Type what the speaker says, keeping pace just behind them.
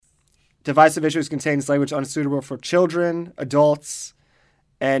Divisive Issues contains language unsuitable for children, adults,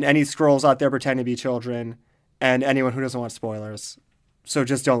 and any scrolls out there pretending to be children, and anyone who doesn't want spoilers. So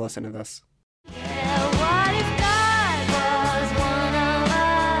just don't listen to this. Yeah, what if God was one of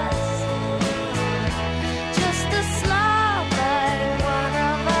us? Just a slob like one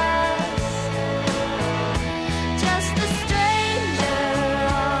of us. Just a stranger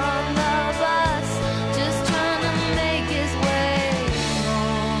on the bus, just trying to make his way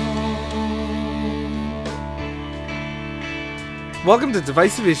home. Welcome to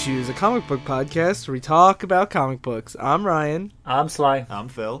Divisive Issues, a comic book podcast where we talk about comic books. I'm Ryan. I'm Sly. I'm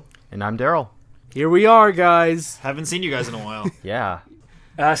Phil. And I'm Daryl. Here we are, guys. Haven't seen you guys in a while. Yeah.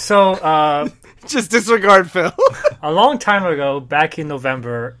 Just disregard Phil. A long time ago, back in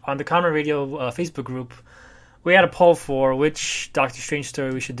November, on the Common Radio Facebook group, we had a poll for which Doctor Strange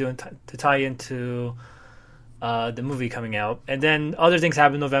story we should do to tie into the movie coming out. And then other things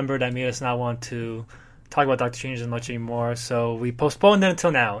happened in November that made us not want to talk about Doctor Strange as much anymore. So we postponed it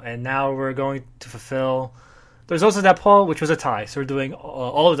until now. And now we're going to fulfill the results of that poll, which was a tie. So we're doing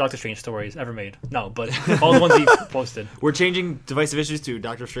all the Doctor Strange stories ever made. No, but all the ones we posted. We're changing Divisive Issues to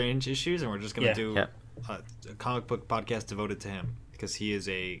Doctor Strange issues, and we're just going to do Yep. a comic book podcast devoted to him, because he is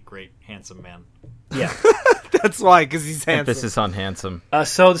a great, handsome man. Yeah. That's why, because he's handsome. Emphasis on handsome.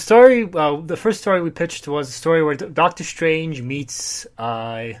 So the story, the first story we pitched was a story where Doctor Strange meets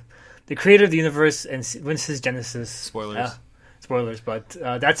the creator of the universe and wins his genesis. Spoilers. Spoilers, but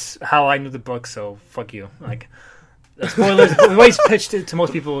that's how I knew the book, so fuck you. Like, spoilers, the way it's pitched to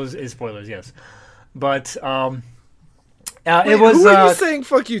most people is spoilers, yes. But Wait, it was... who are you saying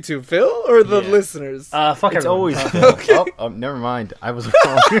fuck you to, Phil? Or the Yeah. listeners? fuck It's everyone. always Phil. Oh, never mind. I was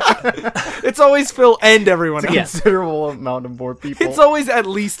wrong. It's always Phil and everyone else. Yeah. Considerable amount of more people. It's always at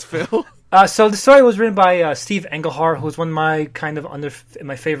least Phil. So the story was written by Steve Englehart, who's one of my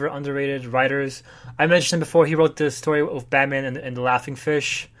my favorite underrated writers. I mentioned him before. He wrote the story of Batman and the Laughing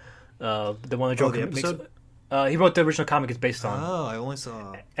Fish, the one that Joker the makes. episode? He wrote the original comic it's based on, Oh, I only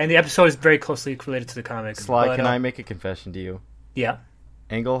saw... and the episode is very closely related to the comic. Sly, but, can I make a confession to you? Yeah,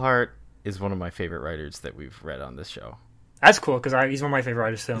 Englehart is one of my favorite writers that we've read on this show. that's cool because he's one of my favorite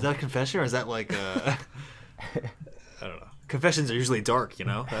writers too. Is that a confession, or is that like I don't know. Confessions are usually dark, you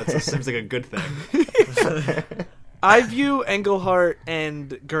know? That seems like a good thing. I view Englehart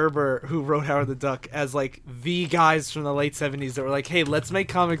and Gerber, who wrote Howard the Duck, as like the guys from the late 70s that were like, hey, let's make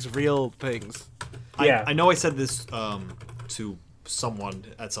comics real things. Yeah. I know I said this to someone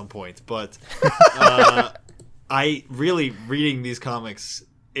at some point, but I really, reading these comics,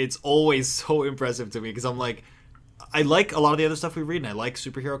 it's always so impressive to me, because I'm like, I like a lot of the other stuff we read, and I like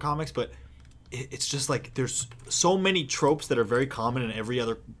superhero comics, but it's just like there's so many tropes that are very common in every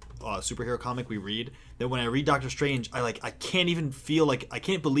other superhero comic we read, that when I read Doctor Strange, I can't even feel like, I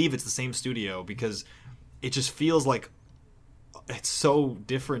can't believe it's the same studio, because it just feels like it's so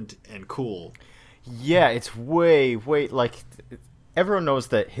different and cool. Yeah, it's way, like... Everyone knows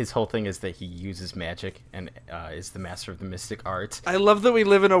that his whole thing is that he uses magic and is the master of the mystic art. I love that we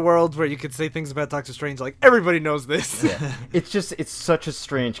live in a world where you could say things about Doctor Strange like, everybody knows this. Yeah. It's such a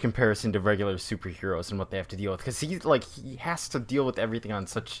strange comparison to regular superheroes and what they have to deal with, because he has to deal with everything on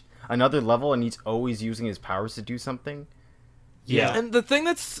such another level, and he's always using his powers to do something. Yeah. And the thing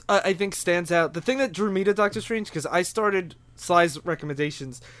that's, I think, stands out, the thing that drew me to Doctor Strange, because I started Sly's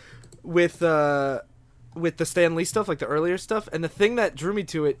recommendations with the Stan Lee stuff, like the earlier stuff, and the thing that drew me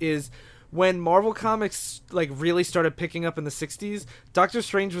to it is when Marvel Comics like really started picking up in the 60s, Doctor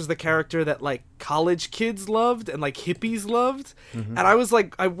Strange was the character that like college kids loved and like hippies loved. And I was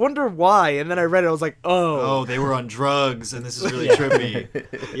like, I wonder why, and then I read it, I was like, Oh, they were on drugs, and this is really Yeah.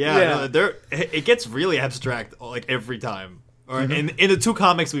 trippy. Yeah. No, it gets really abstract like every time. Or in the two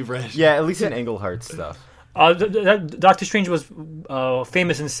comics we've read. Yeah, at least in Englehart stuff. Doctor Strange was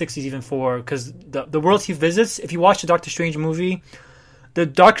famous in the 60s even for, because the world he visits, if you watch the Doctor Strange movie, the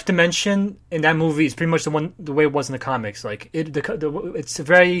dark dimension in that movie is pretty much the way it was in the comics. Like it's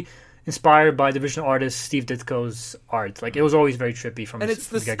very inspired by the original artist Steve Ditko's art. Like it was always very trippy from and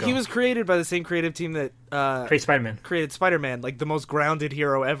the get-go. he was created by the same creative team that Create Spider-Man. created Spider-Man, like the most grounded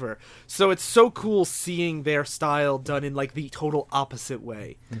hero ever. So it's so cool seeing their style done in like the total opposite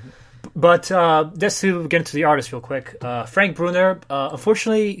way. But just to get into the artist real quick, Frank Brunner,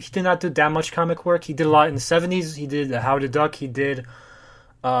 unfortunately, he did not do that much comic work. He did a lot in the 70s. He did Howard the Duck. He did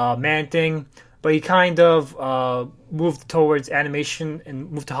Man-Thing. But he kind of moved towards animation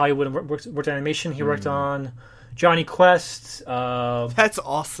and moved to Hollywood and worked on animation. He worked on Johnny Quest. That's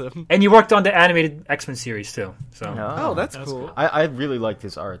awesome. And he worked on the animated X-Men series, too. So Oh, that's cool. I really like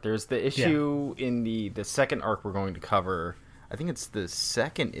this art. There's the issue in the second arc we're going to cover. I think it's the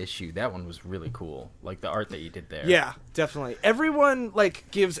second issue. That one was really cool. Like the art that you did there. Yeah, definitely. Everyone like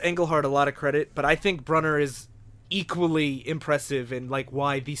gives Englehart a lot of credit, but I think Brunner is equally impressive in like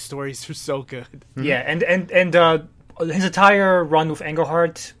why these stories are so good. Yeah, and his entire run with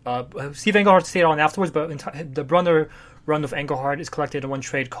Englehart, Steve Englehart stayed on afterwards, but the Brunner run with Englehart is collected in one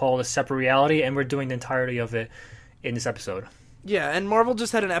trade called A Separate Reality, and we're doing the entirety of it in this episode. Yeah, and Marvel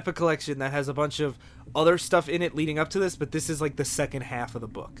just had an Epic collection that has a bunch of other stuff in it leading up to this, but this is like the second half of the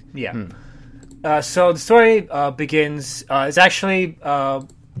book. Yeah. So the story begins. It's actually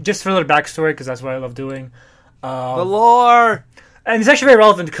just for a little backstory because that's what I love doing. The lore. And it's actually very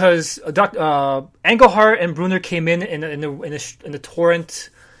relevant because Englehart and Brunner came in the torrent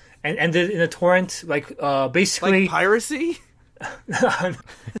and ended in a torrent, basically Like piracy?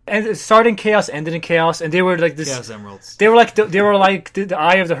 and it started in chaos, ended in chaos, and they were like this. Chaos Emeralds. They were like the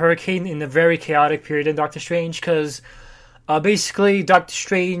eye of the hurricane in a very chaotic period in Doctor Strange because basically Doctor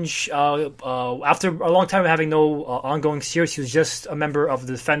Strange after a long time of having no ongoing series, he was just a member of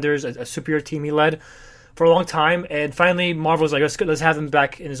the Defenders, a superior team he led for a long time, and finally Marvel was like, let's have him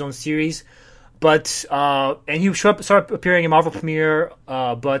back in his own series. But and he started appearing in Marvel Premiere.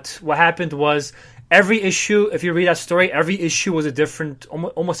 But what happened was every issue, if you read that story, every issue was a different,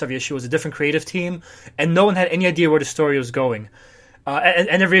 almost every issue was a different creative team, and no one had any idea where the story was going. And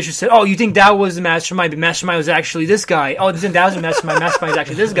every issue said, "Oh, you think that was the mastermind, but mastermind was actually this guy. Oh, you think that was the mastermind, mastermind is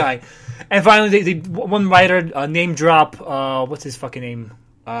actually this guy." And finally, one writer name drop. What's his fucking name?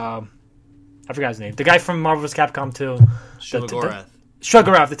 I forgot his name. The guy from Marvel vs. Capcom 2. Shulgorath.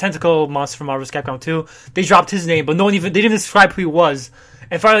 Shulgorath, the tentacle monster from Marvel vs. Capcom 2. They dropped his name, but they didn't even describe who he was.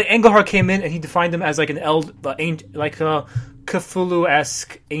 And finally, Englehart came in and he defined him as like a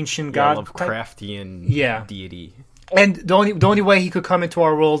Cthulhu-esque ancient god. Lovecraftian deity. And the only way he could come into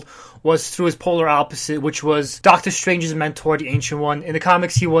our world was through his polar opposite, which was Doctor Strange's mentor, the Ancient One. In the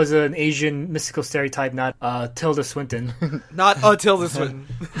comics, he was an Asian mystical stereotype, not Tilda Swinton. Not Tilda Swinton.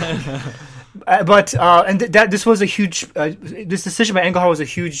 This was a huge. This decision by Englehart was a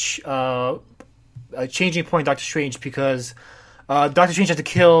huge changing point in Doctor Strange because Doctor Strange had to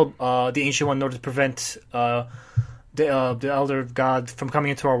kill the Ancient One in order to prevent the Elder God from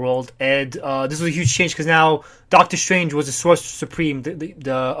coming into our world, and this was a huge change because now Doctor Strange was the Sorcerer Supreme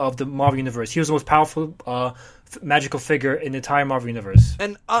of the Marvel Universe. He was the most powerful magical figure in the entire Marvel Universe.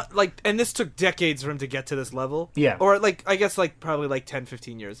 And and this took decades for him to get to this level. Yeah. Or I guess probably 10,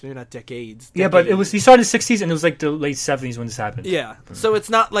 15 years, maybe not decades. Yeah, but he started in the 60s and it was like the late 70s when this happened. Yeah. So it's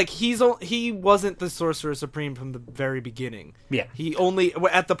not like he wasn't the Sorcerer Supreme from the very beginning. Yeah. He only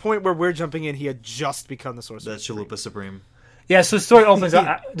at the point where we're jumping in, he had just become the Sorcerer That's Supreme. Chalupa Supreme. Yeah, so the story opens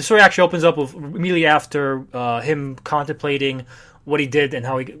up. The story actually opens up with immediately after him contemplating what he did and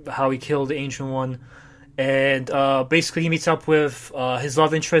how he killed the Ancient One, and basically he meets up with his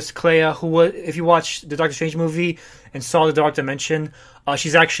love interest Clea, who, if you watch the Doctor Strange movie and saw the Dark Dimension,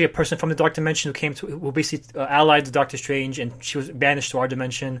 she's actually a person from the Dark Dimension who basically allied to Doctor Strange, and she was banished to our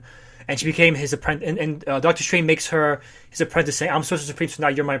dimension. And she became his apprentice, and Doctor Strange makes her his apprentice, saying, "I'm Sorcerer Supreme, so now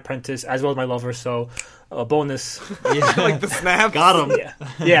you're my apprentice, as well as my lover." So, bonus. Yeah. Like the snap. Got him.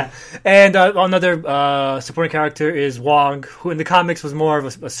 Yeah. And another supporting character is Wong, who in the comics was more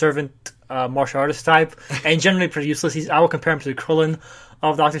of a servant martial artist type, and generally pretty useless. I would compare him to the Krillin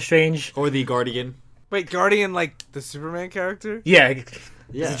of Doctor Strange. Or the Guardian. Wait, Guardian, like the Superman character? Yeah.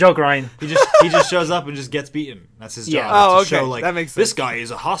 It's a joke, Ryan. He just shows up and just gets beaten. That's his job. Oh, to show, okay. That makes this sense. guy is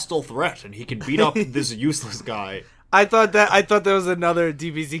a hostile threat and he can beat up this useless guy. I thought there was another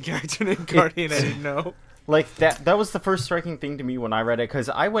DBZ character named Guardian. I didn't know. Like that was the first striking thing to me when I read it, because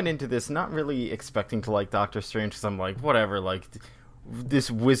I went into this not really expecting to like Doctor Strange, because I'm like, whatever, like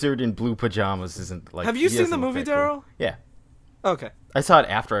this wizard in blue pajamas isn't like. Have you he seen doesn't the look movie, that cool. Daryl? Yeah, Okay. I saw it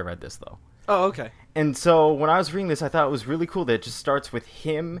after I read this though. Oh, okay. And so when I was reading this, I thought it was really cool that it just starts with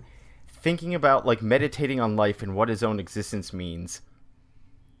him thinking about like meditating on life and what his own existence means.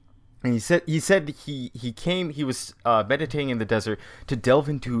 And he said he was meditating in the desert to delve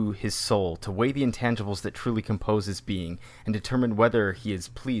into his soul, to weigh the intangibles that truly compose his being, and determine whether he is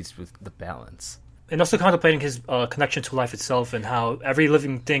pleased with the balance. And also contemplating his connection to life itself and how every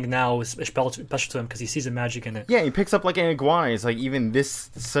living thing now is special to him because he sees the magic in it. Yeah, he picks up like an iguana. It's like even this,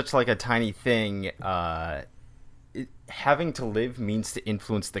 such like a tiny thing, having to live means to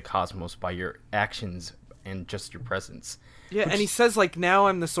influence the cosmos by your actions and just your presence. Yeah, and he says, like, now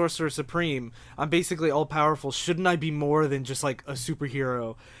I'm the Sorcerer Supreme. I'm basically all-powerful. Shouldn't I be more than just, like, a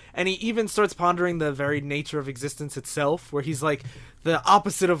superhero? And he even starts pondering the very nature of existence itself, where he's like, the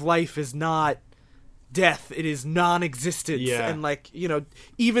opposite of life is not death, it is non-existence, Yeah. and like, you know,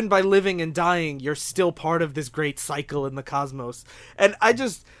 even by living and dying, you're still part of this great cycle in the cosmos. And I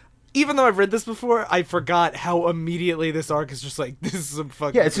just, even though I've read this before, I forgot how immediately this arc is just like, this is some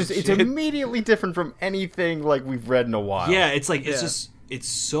fucking Yeah, it's just it's shit. immediately different from anything like we've read in a while. Yeah, it's like it's Yeah. just it's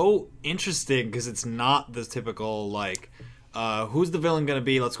so interesting because it's not the typical like who's the villain gonna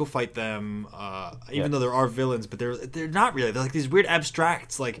be? Let's go fight them. Even though there are villains, but they're not really. They're like these weird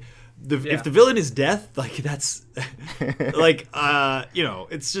abstracts. Like if the villain is death, like that's like you know,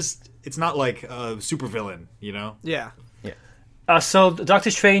 it's not like a super villain. You know? Yeah. So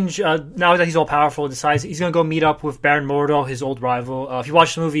Doctor Strange, now that he's all powerful, decides he's going to go meet up with Baron Mordo, his old rival. If you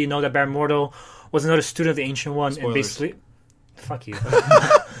watch the movie, you know that Baron Mordo was another student of the Ancient One, and Spoilers. basically, fuck you.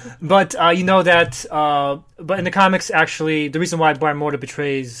 But you know that. But in the comics, actually, the reason why Baron Mordo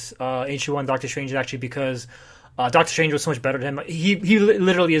betrays Ancient One, Doctor Strange, is actually because Doctor Strange was so much better than him. He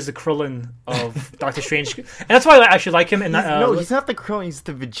literally is the Krillin of Doctor Strange, and that's why I actually like him. And No, he's not the Krillin. He's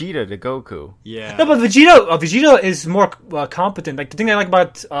the Vegeta to Goku. Yeah. no, but Vegeta is more competent. Like the thing I like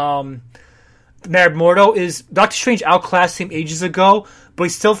about Baron Mordo is Doctor Strange outclassed him ages ago, but he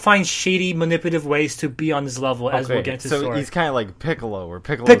still finds shady, manipulative ways to be on his level as we'll get into the so story. he's kind of like Piccolo, or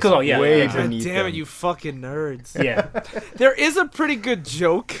Piccolo, yeah, way yeah. God beneath damn it, him. you fucking nerds. Yeah, There is a pretty good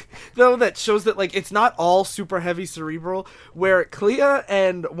joke, though, that shows that, like, it's not all super heavy cerebral, where Clea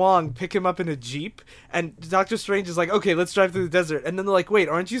and Wong pick him up in a Jeep, and Doctor Strange is like, okay, let's drive through the desert. And then they're like, wait,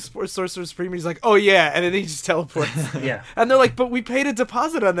 aren't you Sorcerer Supreme? And he's like, oh, yeah. And then he just teleports. yeah. And they're like, but we paid a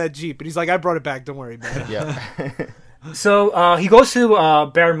deposit on that Jeep. And he's like, I brought it back. Don't worry about it. Yeah. So he goes to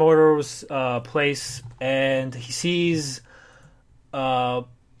Baron Mordo's place, and he sees.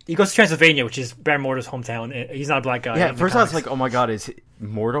 He goes to Transylvania, which is Baron Mordo's hometown. He's not a black guy. Yeah, in at the first I was comics. like, oh my god, is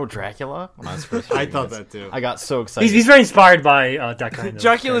Mordo Dracula? When I was first I reading thought this. that too. I got so excited. He's very inspired by that kind of.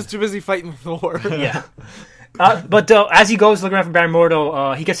 Dracula's too busy fighting Thor. Yeah. But as he goes looking around for Baron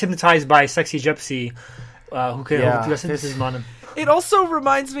Mordo, he gets hypnotized by a sexy gypsy who does hypnotism on him. It also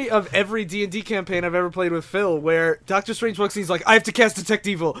reminds me of every D&D campaign I've ever played with Phil, where Doctor Strange walks in, he's like, I have to cast Detect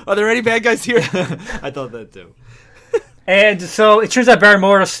Evil. Are there any bad guys here? I thought that too. And so it turns out Baron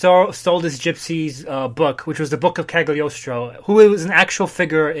Mordo stole this gypsy's book, which was the Book of Cagliostro, who was an actual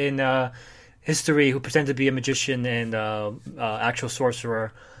figure in history who pretended to be a magician and actual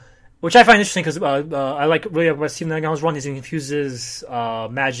sorcerer. Which I find interesting because I like really what Stephen Langell's run is he infuses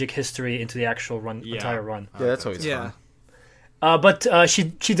magic history into the actual entire run. Yeah, that's always Yeah. fun. But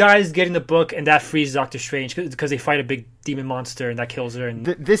she dies getting the book, and that frees Doctor Strange because they fight a big demon monster, and that kills her. And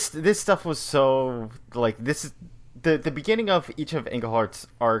This stuff was so like this is the beginning of each of Englehart's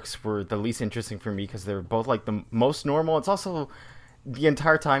arcs were the least interesting for me because they're both like the most normal. It's also the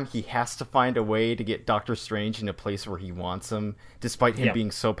entire time he has to find a way to get Doctor Strange in a place where he wants him, despite him Yeah.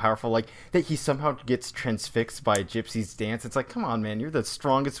 being so powerful. Like that he somehow gets transfixed by a gypsy's dance. It's like, come on, man, you're the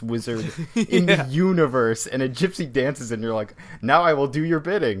strongest wizard in the universe, and a gypsy dances, and you're like, now I will do your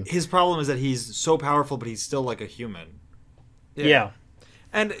bidding. His problem is that he's so powerful, but he's still like a human. yeah.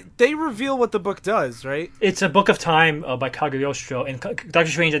 And they reveal what the book does, right? It's a Book of Time by Cagliostro, and Doctor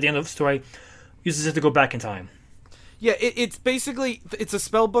Strange at the end of the story uses it to go back in time. Yeah, it's basically, it's a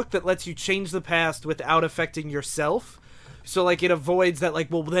spell book that lets you change the past without affecting yourself. So, like, it avoids that, like,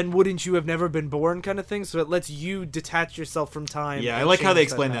 well, then wouldn't you have never been born kind of thing? So it lets you detach yourself from time. Yeah, I and like how they change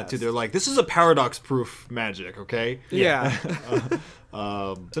explain that past. too. They're like, this is a paradox-proof magic, okay? Yeah.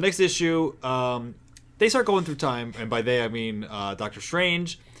 So next issue, they start going through time, and by they I mean Doctor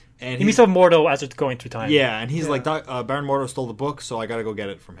Strange, and He meets up with Mordo as they're going through time. yeah, and he's like, Baron Mordo stole the book, so I gotta go get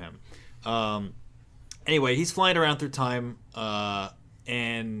it from him. Anyway, he's flying around through time,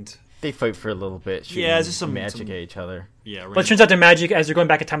 and They fight for a little bit, shooting Yeah, it's just some- magic at each other. yeah, But it turns out their magic, as they're going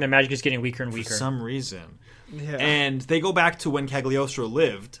back in time, their magic is getting weaker and for weaker. some reason. Yeah. And they go back to when Cagliostro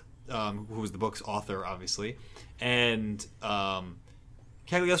lived, who was the book's author, obviously. And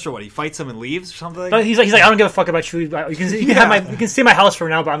Cagliostro, what, he fights him and leaves or something? But he's like, I don't give a fuck about you. You can stay in my house for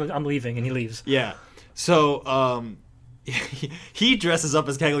now, but I'm leaving, and he leaves. Yeah. So he dresses up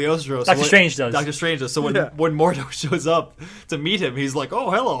as Cagliostro. Doctor Strange does. Doctor Strange does. So when Yeah. Mordo shows up to meet him, he's like, "Oh,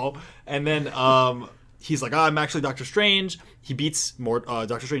 hello," and then he's like, "I'm actually Doctor Strange." He beats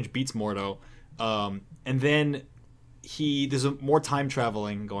Doctor Strange beats Mordo, and then there's more time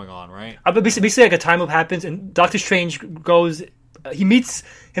traveling going on, right? But basically, like a time loop happens, and Doctor Strange goes. He meets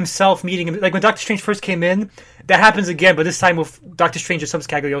himself meeting him. Like when Doctor Strange first came in, that happens again, but this time with Doctor Strange as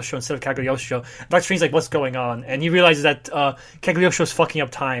Cagliostro instead of Cagliostro. Doctor Strange's like, what's going on? And he realizes that Cagliostro's fucking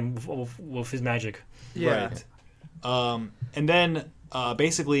up time with his magic. Yeah. Right. And then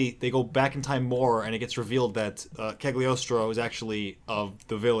basically they go back in time more, and it gets revealed that Cagliostro is actually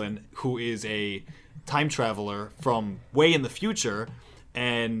the villain, who is a time traveler from way in the future,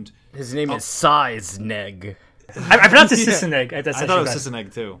 and His name is Sizeneg. I pronounced it Siseneg. That's I thought it was actually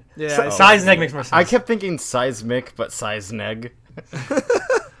Siseneg too. Yeah, Siseneg makes more sense. I kept thinking seismic, but Sizeneg.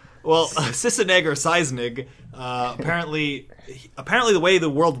 Well, Siseneg or Seisnig, apparently the way the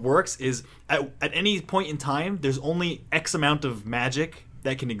world works is at any point in time, there's only X amount of magic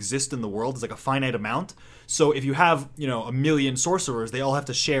that can exist in the world. It's like a finite amount. So if you have, a million sorcerers, they all have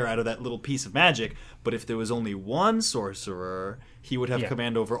to share out of that little piece of magic. But if there was only one sorcerer, he would have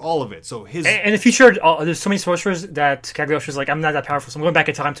command over all of it. So his... And in the future, there's so many sorcerers that Cagliostro's like, I'm not that powerful, so I'm going back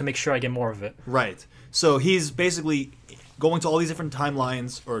in time to make sure I get more of it. Right. So he's basically going to all these different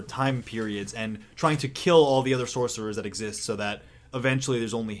timelines or time periods and trying to kill all the other sorcerers that exist so that eventually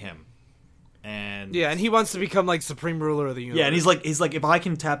there's only him. And Yeah, and he wants to become like supreme ruler of the universe. yeah, and he's like, if I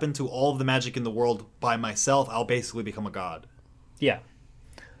can tap into all of the magic in the world by myself, I'll basically become a god. Yeah.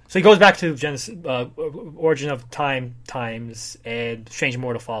 So he goes back to Genesis, origin of times, and Strange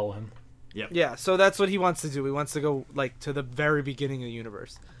more to follow him. Yeah, so that's what he wants to do. He wants to go like to the very beginning of the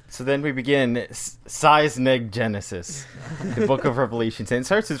universe. So then we begin Sizeneg Genesis, the Book of Revelations. And it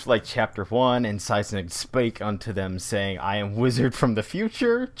starts with like chapter 1, and Sizeneg spake unto them, saying, I am wizard from the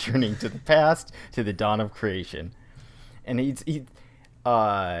future, journeying to the past, to the dawn of creation. And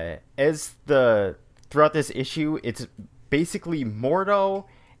throughout this issue, it's basically Mordo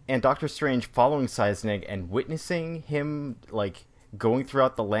and Doctor Strange following Sizeneg and witnessing him like going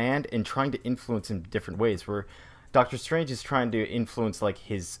throughout the land and trying to influence him different ways, where Doctor Strange is trying to influence like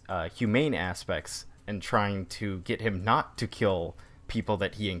his humane aspects and trying to get him not to kill people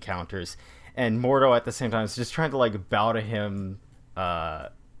that he encounters, and Mordo at the same time is just trying to like bow to him,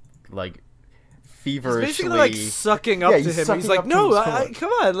 like feverishly. He's basically like sucking up to him. sucking He's like, up to no, him. come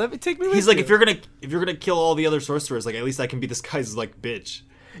on, let me take me with He's like, you. if you're gonna kill all the other sorcerers, like at least I can be this guy's like bitch.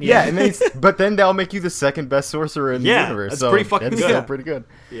 Yeah, and then but then they'll make you the second best sorcerer in the Yeah, universe. that's So pretty fucking that's good. still pretty good.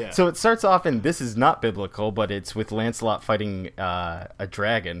 Yeah. So it starts off, and this is not biblical, but it's with Lancelot fighting a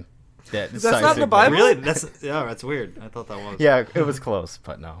dragon. That's not in the Bible? Really? That's weird. I thought that was. Yeah, it was close,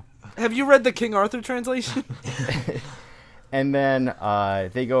 but no. Have you read the King Arthur translation? And then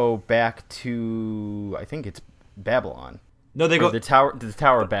they go back to, I think it's Babylon. No, they Or go. the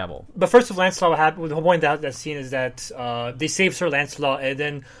Tower of Babel. But first of Lancelot, what happened? The whole point of that scene is that they save Sir Lancelot, and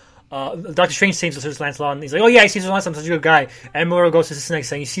then Doctor Strange saves Sir Lancelot, and he's like, "Oh yeah, I saved Sir Lancelot. I'm such a good guy." And Mordo goes to Siseneg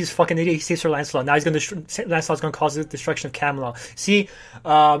saying, "You see this fucking idiot? He saved Sir Lancelot. Now he's going to Lancelot's going to cause the destruction of Camelot. See,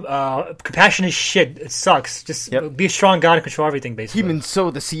 compassion is shit. It sucks. Just Yep. be a strong god and control everything, basically." Humans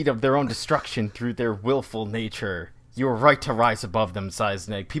sow the seed of their own destruction through their willful nature. You are right to rise above them,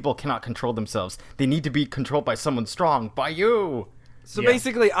 Sizeneg. People cannot control themselves. They need to be controlled by someone strong, by you. So Yeah.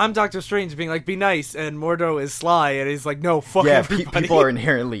 basically, I'm Doctor Strange being like, be nice, and Mordo is Sly, and he's like, no, fuck Yeah, everybody. people are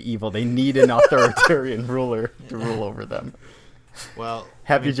inherently evil. They need an authoritarian ruler to rule over them. Well,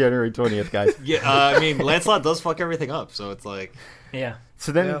 Happy January 20th, guys. yeah. I mean, Lancelot does fuck everything up, so it's like. Yeah.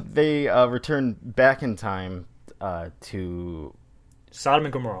 So then Yeah. they return back in time to Sodom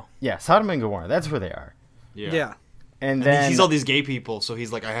and Gomorrah. Sodom and Gomorrah. That's where they are. Yeah. And And then he sees all these gay people, so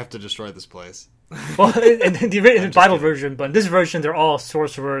he's like, I have to destroy this place. Well, in the Bible version, but in this version, they're all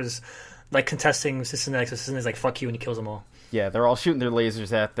sorcerers, like contesting Siseneg. So Siseneg's like, "Fuck you," and he kills them all. yeah, they're all shooting their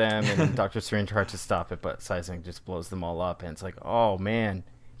lasers at them, and Doctor Strange tries to stop it, but Sizeneg just blows them all up, and it's like, oh man,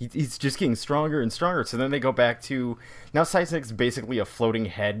 he's just getting stronger and stronger. So then they go back to now Sizeneg's basically a floating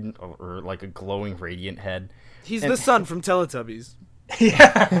head or like a glowing radiant head. He's And- the son from Teletubbies.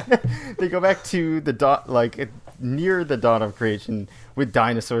 Yeah. They go back to the near the dawn of creation with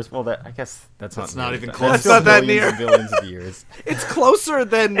dinosaurs. Well, I guess that's not not near even the- close. That's That's not that billions near. and billions of years. It's closer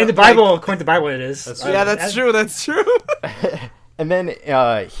than... In the like- Bible, according to the Bible, it is. yeah, that's true, that's true. And then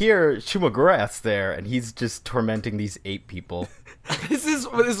here, Shumagorath's there, and he's just tormenting these ape people. This is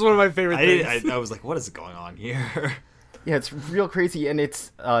one of my favorite things. I was like, what is going on here? Yeah, it's real crazy, and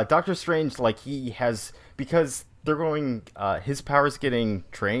it's Doctor Strange. Like he has because they're going. His power's getting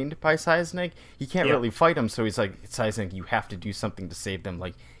trained by Sizeneg. He can't Yeah. really fight him, so he's like, Sizeneg, you have to do something to save them.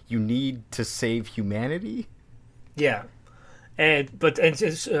 Like you need to save humanity. Yeah. But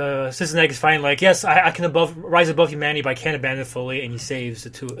Siseneg is fine. Like, yes, I can rise above humanity, but I can't abandon it fully. And he saves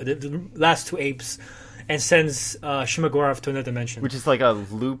the last two apes, and sends Shumagorath to another dimension. Which is like a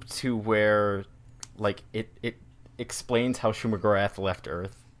loop to where, like it explains how Shumagorath left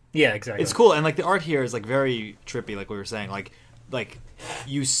Earth. Yeah, exactly. It's cool, and like the art here is like very trippy, like we were saying. Like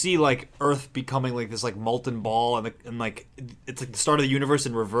you see like Earth becoming like this like molten ball, and like it's like the start of the universe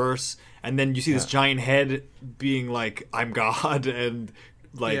in reverse, and then you see this giant head being like, I'm God, and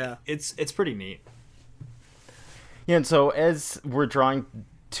like Yeah. it's pretty neat. Yeah, and so as we're drawing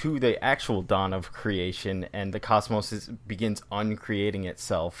to the actual dawn of creation, and the cosmos begins uncreating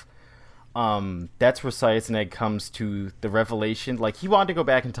itself. That's where Science comes to the revelation. Like, he wanted to go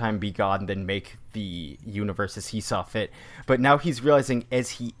back in time, be God, and then make the universe as he saw fit. But now he's realizing,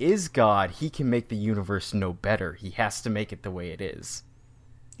 as he is God, he can make the universe no better. He has to make it the way it is.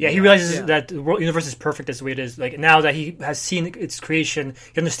 Yeah, he realizes that the universe is perfect as the way it is. Like, now that he has seen its creation,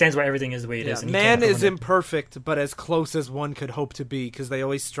 he understands why everything is the way it is. And he Man can't is ruin it. imperfect, but as close as one could hope to be, because they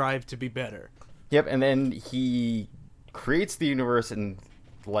always strive to be better. Yep, and then he creates the universe, and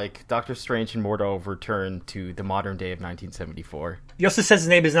like Doctor Strange and Mordo return to the modern day of 1974. He also says his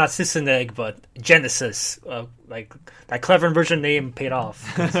name is not Sissenegg, but Genesis. Like, that clever version name paid off.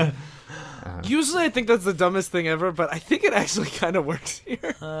 Usually I think that's the dumbest thing ever, but I think it actually kind of works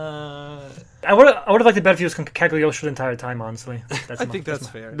here. I would have liked it better if he was Cagliostro the entire time, honestly. I think that's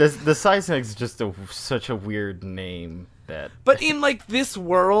fair. The Science is just such a weird name that. But in like this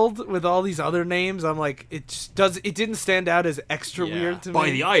world with all these other names, I'm like, it didn't stand out as extra weird to me. By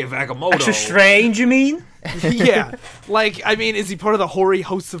the eye of Agamotto. Extra strange, you mean? Yeah, like, I mean, is he part of the hoary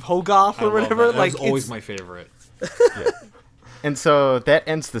hosts of Hogarth I or love whatever? That. That Like, was always it's- my favorite. And so that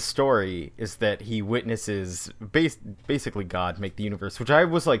ends the story, is that he witnesses basically God make the universe, which I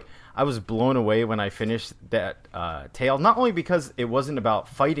was blown away when I finished that tale, not only because it wasn't about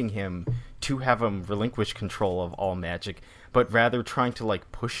fighting him to have him relinquish control of all magic, but rather trying to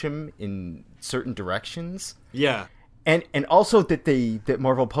like push him in certain directions. Yeah. And also that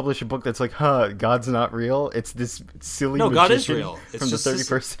Marvel published a book that's like, God's not real. It's this silly No, God is magician real. It's from the just this-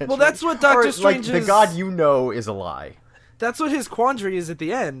 31st century. Well, that's what Doctor Or, Strange like, is. the God you know is a lie. That's what his quandary is at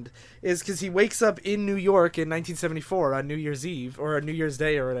the end, is because he wakes up in New York in 1974 on New Year's Eve, or on New Year's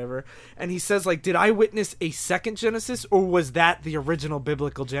Day or whatever, and he says, like, did I witness a second Genesis, or was that the original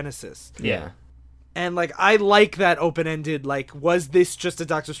biblical Genesis? Yeah. And, like, I like that open-ended, like, was this just a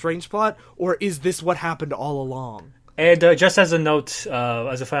Doctor Strange plot, or is this what happened all along? And just as a note,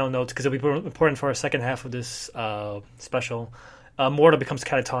 as a final note, because it'll be important for our second half of this special, Mordo becomes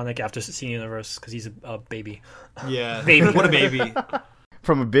catatonic after seeing the universe because he's a baby. Yeah. Baby. What a baby.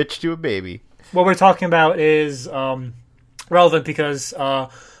 From a bitch to a baby. What we're talking about is relevant because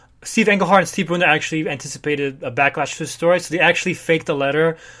Steve Englehart and Steve Brunner actually anticipated a backlash to the story, so they actually faked a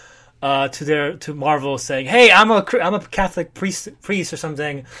letter to Marvel saying, "Hey, I'm a Catholic priest or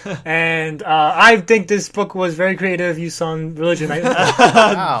something, and I think this book was very creative use on religion."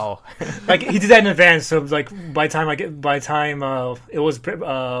 Wow. Like, he did that in advance, so like by the time it was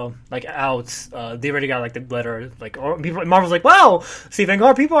like out, they already got like the letter. Like, or people, Marvel's like, "Wow, Steve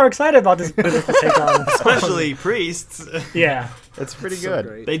Englehart, people are excited about this biblical take on." Especially priests. Yeah. That's pretty So good.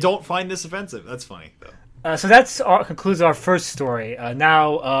 great. They don't find this offensive. That's funny, though. So concludes our first story.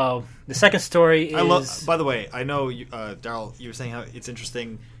 Now, the second story is... By the way, I know, Daryl, you were saying how it's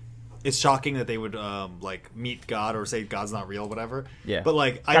interesting. It's shocking that they would, like, meet God or say God's not real, whatever. Yeah. But,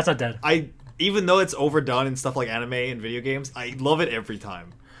 like... God's not dead. Even though it's overdone in stuff like anime and video games, I love it every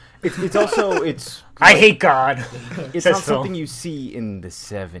time. It's also I hate God. it's says not Phil. something you see in the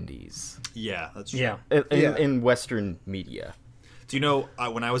 70s Yeah, that's true. Yeah. in Western media. Do you know,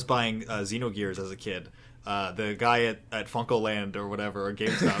 when I was buying Xenogears as a kid, the guy at FuncoLand or whatever, or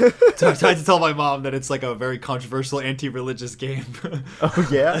GameStop, tried to tell my mom that it's like a very controversial anti-religious game. Oh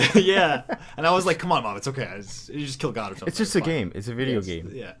yeah. Yeah. And I was like, come on, Mom, it's okay. You just kill God or something. It's just a fine." game. It's a video Yes,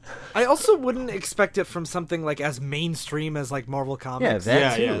 game. Yeah. I also wouldn't expect it from something like as mainstream as like Marvel Yeah, Comics. that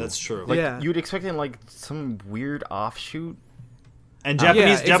Yeah, too. yeah, that's true. Like, Yeah. you'd expect it in like some weird offshoot. And Yeah,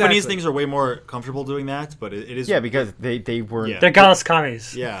 Japanese exactly. things are way more comfortable doing that, but it is... Yeah, because they weren't. Yeah. They're godless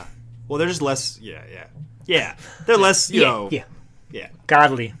commies. Yeah. Well, they're just less... Yeah, yeah. Yeah. They're less, you know... Yeah. Yeah.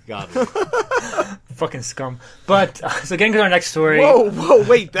 Godly. Godly. Fucking scum. But, so getting to our next story. Whoa,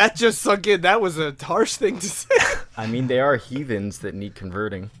 wait, that just sunk in. That was a harsh thing to say. I mean, they are heathens that need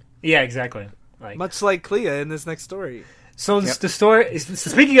converting. Yeah, exactly. Like, Much like Clea in this next story. so the story is,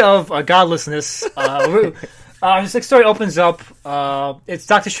 so speaking of godlessness, this next story opens up. It's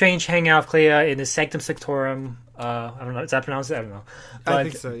Doctor Strange hanging out with Clea in the Sanctum Sanctorum. I don't know. Is that pronounced? I don't know. I But,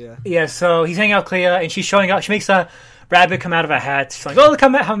 think so, yeah. Yeah, so he's hanging out with Clea, and she's showing up. She makes a rabbit come out of a hat. She's like, "Oh, look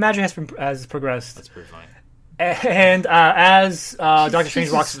how magic has progressed." That's pretty funny. And as Doctor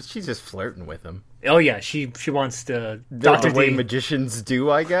Strange walks, She's just flirting with him. oh yeah, she wants the The Doctor way D. magicians do,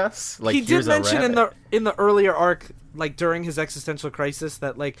 I guess. Like, He did here's a mention in rabbit. the earlier arc, like during his existential crisis,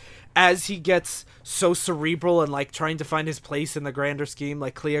 that like as he gets so cerebral and like trying to find his place in the grander scheme,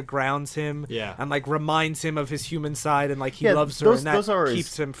 like Clea grounds him, Yeah. and like reminds him of his human side, and like he Yeah, loves her, those- and that those are his,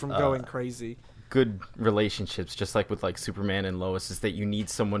 keeps him from going crazy. good relationships, just like with like Superman and Lois, is that you need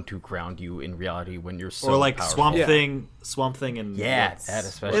someone to ground you in reality when you're so or like powerful. Swamp Thing, and Yeah, that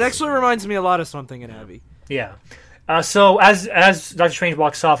especially. It actually reminds me a lot of Swamp Thing and Abby. Yeah. So as Doctor Strange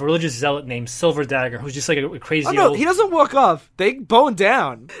walks off, a religious zealot named Silver Dagger, who's just like a crazy Oh no, old... he doesn't walk off. They bone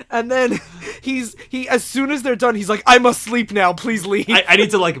down, and then he as soon as they're done, he's like, "I must sleep now. Please leave." I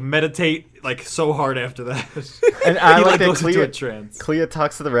need to like meditate like so hard after that. And I He, like that goes into a Clea, trance. Clea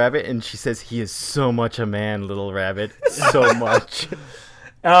talks to the rabbit, and she says, "He is so much a man, little rabbit, so much."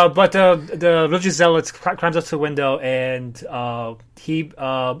 But the religious zealot climbs up to the window and he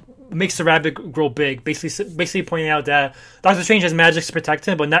makes the rabbit grow big, basically pointing out that Doctor Strange has magic to protect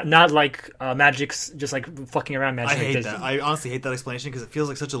him, but not like magic's just like fucking around magic. I hate that. I honestly hate that explanation because it feels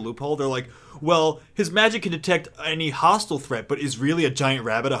like such a loophole. They're like, well, his magic can detect any hostile threat, but is really a giant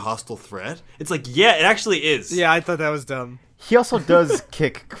rabbit a hostile threat? It's like, yeah, it actually is. Yeah, I thought that was dumb. He also does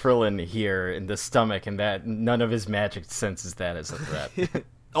kick Krillin here in the stomach, and that none of his magic senses that as a threat.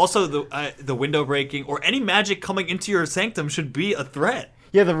 Also, the window breaking or any magic coming into your sanctum should be a threat.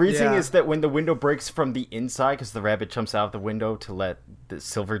 Yeah, the reason Yeah. is that when the window breaks from the inside, because the rabbit jumps out of the window to let the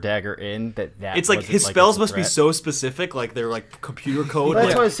Silver Dagger in, that It's like wasn't his like spells a must be threat. so specific, like they're like computer code. That's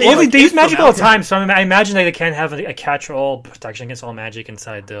like, what I was saying. Well, like, they use magic all the from time, so I imagine they can have a catch-all protection against all magic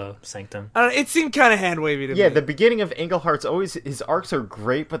inside the sanctum. I don't know, it seemed kind of hand wavy to Yeah, me. the beginning of Englehart's always, his arcs are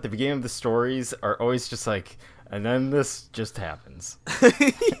great, but the beginning of the stories are always just like, and then this just happens.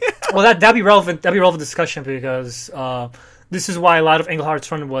 Well, that'd be relevant. That'd be relevant discussion because this is why a lot of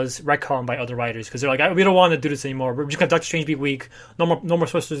Englehart's run was retconned by other writers because they're like, we don't want to do this anymore. We're just gonna have Doctor Strange be weak. No more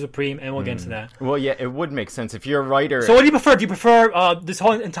Sorcerer Supreme, and we'll get into that. Well, yeah, it would make sense if you're a writer. So what do you prefer? Do you prefer this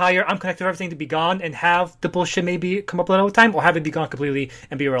whole entire I'm connected to everything to be gone and have the bullshit maybe come up a little time, or have it be gone completely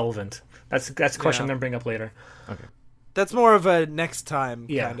and be irrelevant? That's a question I'm gonna bring up later. That's more of a next time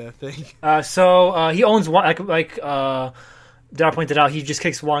Yeah. kind of thing. So he owns like Dara pointed out, he just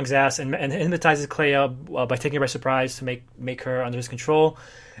kicks Wong's ass and hypnotizes Clea by taking her by surprise to make her under his control.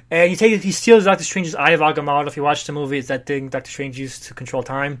 And he steals Doctor Strange's Eye of Agamotto. If you watch the movie, it's that thing Doctor Strange used to control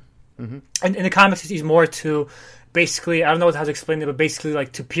time. Mm-hmm. And in the comics, he's more to basically, I don't know how to explain it, but basically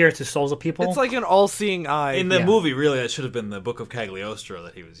like to peer to souls of people. It's like an all-seeing eye. In the Yeah. movie, really, that should have been the Book of Cagliostro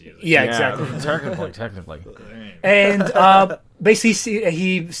that he was using. yeah, exactly. Technically. And basically,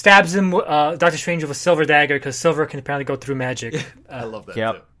 he stabs him, Doctor Strange, with a silver dagger because silver can apparently go through magic. I love that.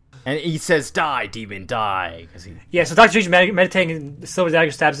 Yep. Too. And he says, "Die, demon, die." 'Cause he, Yeah, so Doctor Strange meditating, and the silver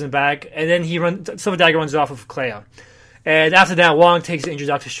dagger stabs in the back, and then silver dagger runs off with Clea. And after that, Wong takes the injured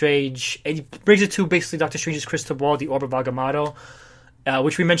Doctor Strange, and he brings it to basically Doctor Strange's crystal ball, the Orb of Agamotto,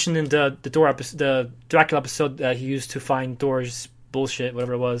 which we mentioned in the Dracula episode that he used to find Thor's bullshit,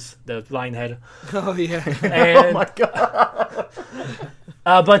 whatever it was, the lion head. Oh, yeah. And, oh my god!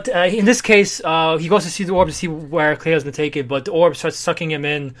 but in this case, he goes to see the orb to see where Cleo's been taken, but the orb starts sucking him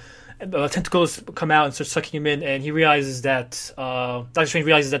in. Tentacles come out and start sucking him in, and he realizes that Doctor Strange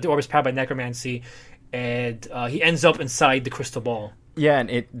realizes that the orb is powered by necromancy, and he ends up inside the crystal ball. Yeah, and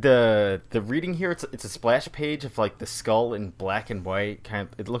the reading here, it's a splash page of like the skull in black and white. Kind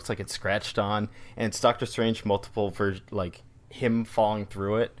of, it looks like it's scratched on, and it's Doctor Strange multiple like him falling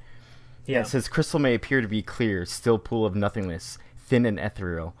through it. Yeah, It says, "Crystal may appear to be clear, still pool of nothingness, thin and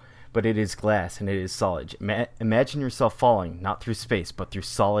ethereal, but it is glass and it is solid. Imagine yourself falling, not through space, but through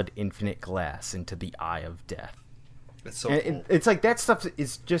solid, infinite glass into the eye of death." It's so And cool. it's like that stuff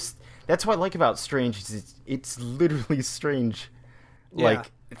is just, that's what I like about Strange. Is it's literally strange,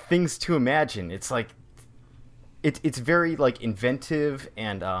 like things to imagine. It's like it's very like inventive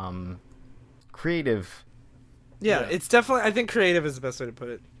and creative. Yeah, it's definitely, I think creative is the best way to put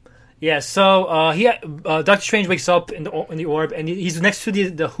it. yeah. So Doctor Strange wakes up in the orb, and he's next to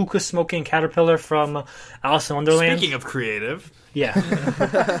the hookah smoking caterpillar from Alice in Wonderland. Speaking of creative, Yeah.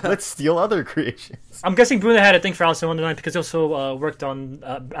 Let's steal other creations. I'm guessing Bruno had a thing for Alice in Wonderland because he also worked on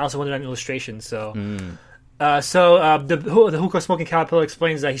Alice in Wonderland illustrations. So, the hookah smoking caterpillar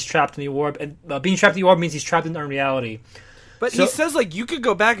explains that he's trapped in the orb, and being trapped in the orb means he's trapped in unreality. But So- he says, like, you could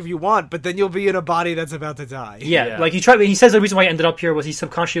go back if you want, but then you'll be in a body that's about to die. Yeah, Yeah. like he says the reason why he ended up here was he's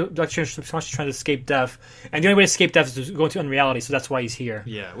Doctor Strange subconsciously trying to escape death, and the only way to escape death is to go into unreality. So that's why he's here.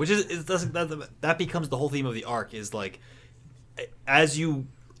 yeah, which is that becomes the whole theme of the arc is like as you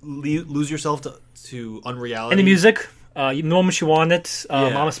lose yourself to unreality. And the music, Norman She Wanted,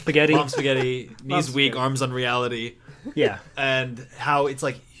 Mama Spaghetti. Mom Spaghetti, knees weak, Spaghetti. arms unreality, Yeah, and how it's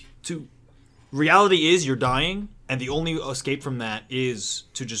like reality is you're dying. And the only escape from that is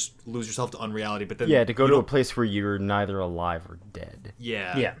to just lose yourself to unreality. But then Yeah, to go you to a don't- place where you're neither alive or dead.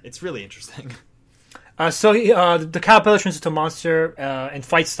 Yeah, Yeah. it's really interesting. The caterpillar turns into a monster and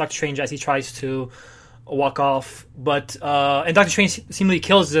fights Doctor Strange as he tries to walk off. And Doctor Strange seemingly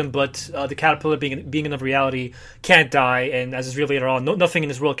kills him, but the caterpillar, being another reality, can't die. And as is revealed later on, nothing in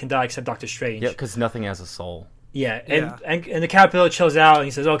this world can die except Doctor Strange. Yeah, because nothing has a soul. Yeah, and the caterpillar chills out and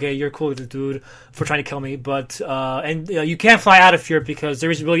he says, "Okay, you're cool with the dude for trying to kill me, but you can't fly out of here because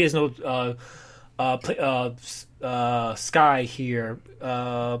really is no sky here.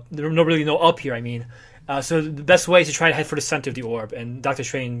 There's no up here. I mean, so the best way is to try to head for the center of the orb, and Doctor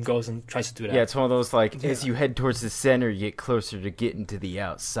Strange goes and tries to do that. Yeah, it's one of those as you head towards the center, you get closer to getting to the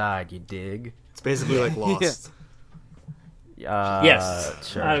outside. You dig? It's basically like Lost. Yes.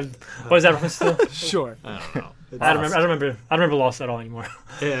 Sure. What is that reference to? Sure. I don't know. I don't remember Lost at all anymore.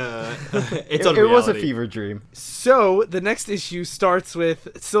 Yeah, it unreality. was a fever dream. So the next issue starts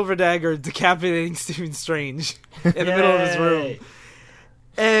with Silver Dagger decapitating Stephen Strange in the middle of his room.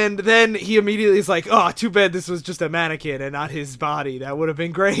 And then he immediately is like, "Oh, too bad this was just a mannequin and not his body. That would have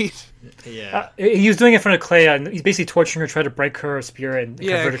been great." Yeah. He was doing it in front of Clea, and he's basically torturing her, trying to break her spirit and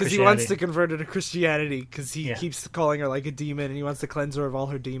convert her to Because Christianity. he wants to convert her to Christianity because he keeps calling her like a demon and he wants to cleanse her of all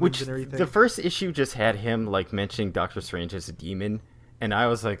her demons and everything. The first issue just had him mentioning Doctor Strange as a demon, and I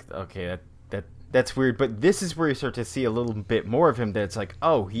was like, okay, that's weird. But this is where you start to see a little bit more of him. That's like,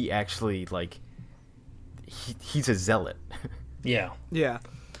 oh, he actually he's a zealot. Yeah. Yeah.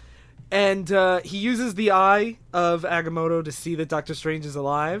 And he uses the eye of Agamotto to see that Doctor Strange is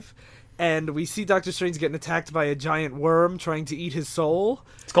alive. And we see Doctor Strange getting attacked by a giant worm trying to eat his soul.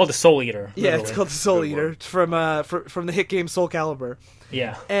 It's called the Soul Eater. Yeah, it's literally. called the Soul Eater from the hit game Soul Calibur.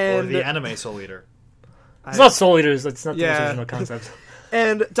 Yeah. Or And the anime Soul Eater. It's not Soul Eaters. It's not the Yeah. most original concept.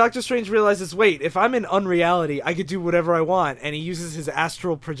 And Doctor Strange realizes, wait, if I'm in unreality, I could do whatever I want. And he uses his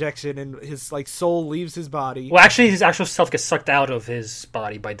astral projection, and his soul leaves his body. Well, actually, his actual self gets sucked out of his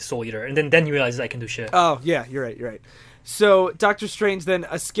body by the Soul Eater, and then he realizes I can do shit. Oh, yeah, you're right. So Doctor Strange then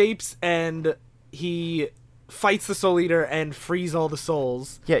escapes, and he fights the Soul Eater and frees all the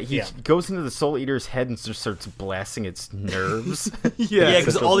souls. Yeah, he goes into the Soul Eater's head and just starts blasting its nerves. Yeah,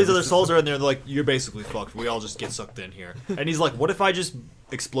 because all these other souls are in there. They're like, you're basically fucked. We all just get sucked in here. And he's like, what if I just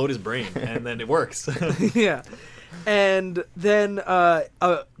explode his brain? And then it works. Yeah. And then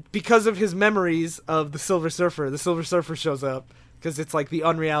because of his memories of the Silver Surfer shows up because it's like the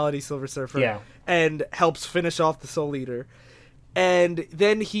unreality Silver Surfer. Yeah. And helps finish off the Soul Eater. And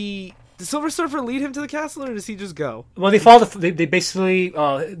then does Silver Surfer lead him to the castle, or does he just go? Well, they follow. They basically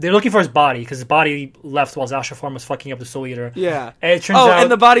they're looking for his body because his body left while his astral form was fucking up the Soul Eater. Yeah. And it turns out.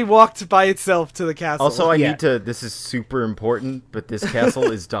 And the body walked by itself to the castle. Also, I Yeah. need to. This is super important, but this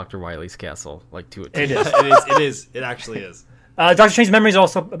castle is Dr. Wily's castle, to it. It is. It is. It actually is. Doctor Strange's memories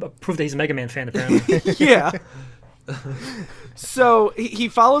also prove that he's a Mega Man fan. Apparently. Yeah. So he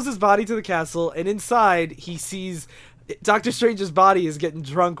follows his body to the castle, and inside he sees Doctor Strange's body is getting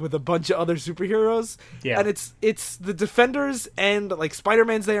drunk with a bunch of other superheroes. Yeah. And it's the Defenders, and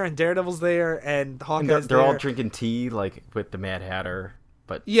Spider-Man's there, and Daredevil's there, and Hawkeye's And they're all there. drinking tea, with the Mad Hatter.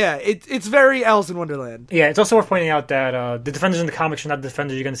 But Yeah, it's very Alice in Wonderland. Yeah, it's also worth pointing out that the Defenders in the comics are not the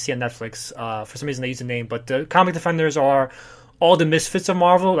Defenders you're going to see on Netflix. For some reason, they use the name, but the comic Defenders are all the misfits of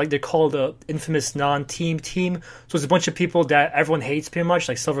Marvel. They're called the infamous non-team team. So it's a bunch of people that everyone hates, pretty much,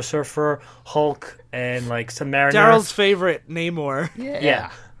 like Silver Surfer, Hulk, and Submariner. Daryl's favorite, Namor. Yeah.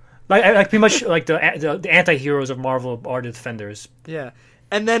 Like pretty much the anti-heroes of Marvel are the Defenders. Yeah.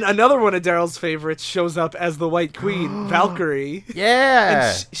 And then another one of Daryl's favorites shows up as the White Queen, Valkyrie. yeah,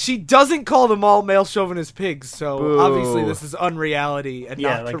 And she doesn't call them all male chauvinist pigs, so Boo. obviously this is unreality and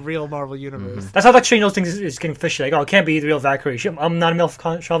Yeah, not the real Marvel universe. That's how Doctor Strange things is getting fishy. It can't be the real Valkyrie. I'm not a male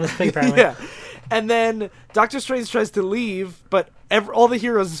chauvinist pig, apparently. Yeah. And then Doctor Strange tries to leave, but all the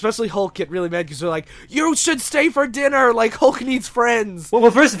heroes, especially Hulk, get really mad because they're like, "You should stay for dinner. Hulk needs friends."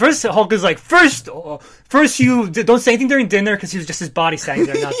 Well, first Hulk is like, first you don't say anything during dinner because he was just his body standing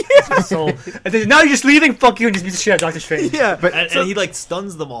there, not his soul. And then now you're just leaving. Fuck you, and just beats the shit out of Doctor Strange. Yeah, And he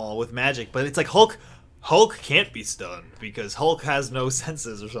stuns them all with magic. But it's like Hulk can't be stunned because Hulk has no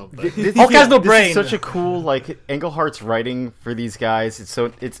senses or something. Hulk has no This brain. is such a cool Englehart's writing for these guys.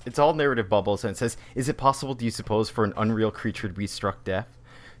 It's all narrative bubbles, and it says, "Is it possible, do you suppose, for an unreal creature to be struck deaf,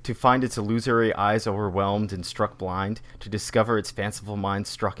 to find its illusory eyes overwhelmed and struck blind, to discover its fanciful mind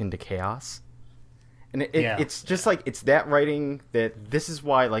struck into chaos?" And it's just it's that writing that this is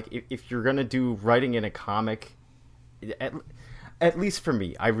why if you're gonna do writing in a comic, at least for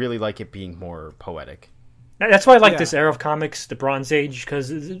me, I really like it being more poetic. That's why I like Yeah. this era of comics, the Bronze Age, because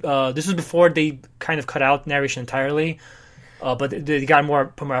this was before they kind of cut out narration entirely, but they got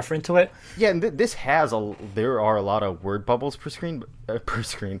put more effort into it. Yeah, and this has there are a lot of word bubbles per screen,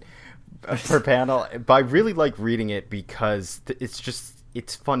 per panel. But I really like reading it because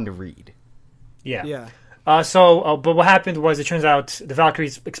it's fun to read. Yeah. Yeah. But what happened was, it turns out the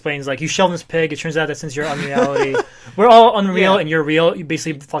Valkyrie explains, like, you shelved this pig. It turns out that since you're unreality, we're all unreal and you're real. You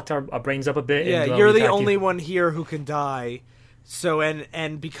basically fucked our brains up a bit. Yeah, and, you're we the attacked only you. one here who can die. So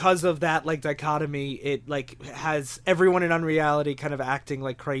and because of that like dichotomy, it like has everyone in unreality kind of acting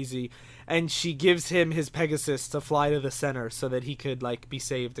like crazy. And she gives him his Pegasus to fly to the center so that he could like be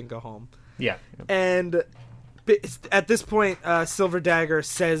saved and go home. Yeah. And at this point, Silver Dagger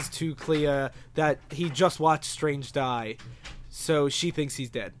says to Clea that he just watched Strange die, so she thinks he's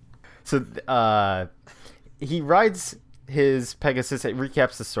dead. So he rides his Pegasus. It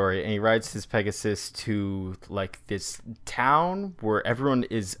recaps the story, and he rides his Pegasus to like this town where everyone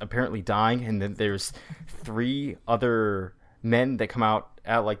is apparently dying, and then there's 3 other men that come out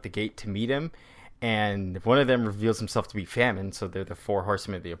at like the gate to meet him, and one of them reveals himself to be Famine. So they're the 4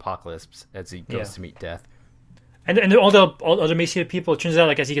 horsemen of the apocalypse as he goes to meet death. And all the other emaciated people, it turns out,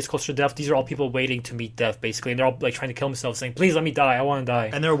 like, as he gets closer to death, these are all people waiting to meet death, basically. And they're all, like, trying to kill themselves, saying, please let me die, I want to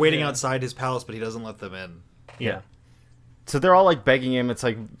die. And they're waiting outside his palace, but he doesn't let them in. Yeah. So they're all like begging him. It's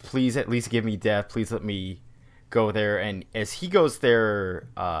like, please at least give me death. Please let me go there. And as he goes there,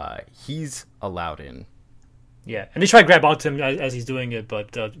 he's allowed in. Yeah. And they try to grab onto him as he's doing it,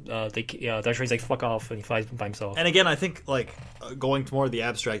 but Dr. Strange's like, fuck off, and he flies by himself. And again, I think like going to more of the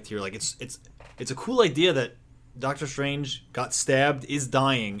abstract here, like it's a cool idea that Doctor Strange got stabbed, is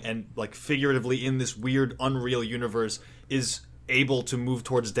dying, and like figuratively in this weird unreal universe is able to move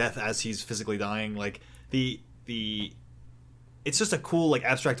towards death as he's physically dying. Like the it's just a cool like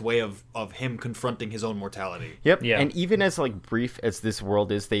abstract way of him confronting his own mortality. Yep. Yeah. And even as like brief as this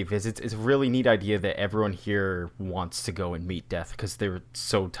world is they visit, it's a really neat idea that everyone here wants to go and meet death because they're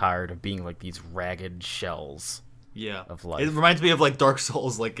so tired of being like these ragged shells. Yeah. Of life. It reminds me of like Dark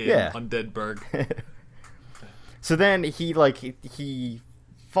Souls, like in Yeah. Undead Burg. So then he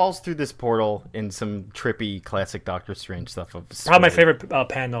falls through this portal in some trippy classic Doctor Strange stuff. Probably my favorite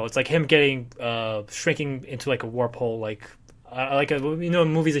panel. It's like him getting shrinking into like a warp hole, like in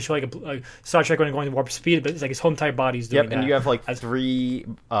movies they show like a Star Trek when going to warp speed, but it's like his whole entire body's doing that. And you have like 3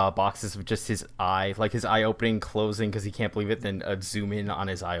 boxes of just his eye, like his eye opening, closing because he can't believe it, then a zoom in on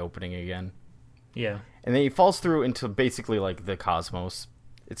his eye opening again. Yeah. And then he falls through into basically like the cosmos.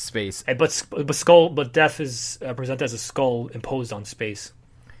 It's space. But death is presented as a skull imposed on space.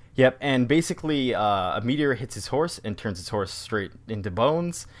 Yep, and basically a meteor hits his horse and turns his horse straight into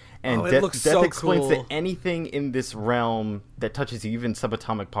bones. And it Death looks so explains cool. that anything in this realm that touches you, even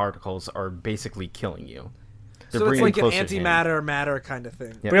subatomic particles, are basically killing you. They're So it's bringing like an closer to him. antimatter matter kind of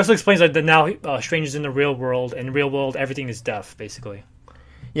thing. Yeah. But he also explains that now Strange is in the real world, and in the real world everything is death, basically.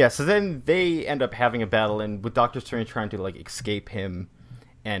 Yeah, so then they end up having a battle, and with Doctor Strange trying to like escape him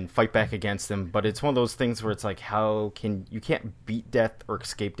and fight back against him. But it's one of those things where it's like, you can't beat death or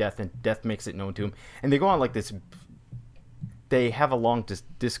escape death, and death makes it known to him. And they go on like this. They have a long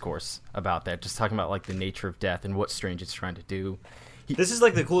discourse about that, just talking about like the nature of death and what Strange is trying to do. This is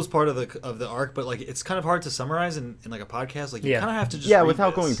like the coolest part of the arc, but like it's kind of hard to summarize in like a podcast. Like you kind of have to just read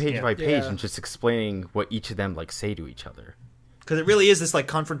without this. going page by page Yeah. and just explaining what each of them like say to each other. Because it really is this like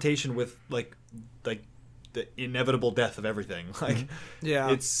confrontation with like the inevitable death of everything. Like Yeah.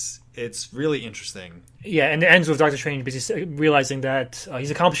 it's really interesting. Yeah, and it ends with Doctor Strange basically realizing that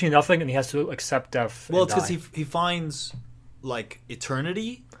he's accomplishing nothing and he has to accept death. Well, and it's because die. he finds like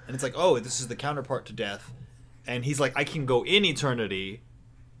eternity, and it's like, oh, this is the counterpart to death, and he's like, I can go in eternity,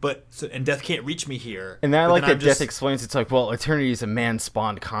 and death can't reach me here. And then I But like then that I'm just- Death explains it's like, well, eternity is a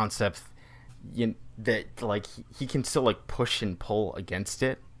man-spawned concept that like he can still like push and pull against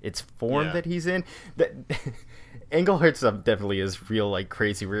it. It's form Yeah. that he's in. That Englehart stuff definitely is real like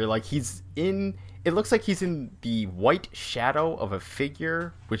crazy. Where like he's in, it looks like he's in the white shadow of a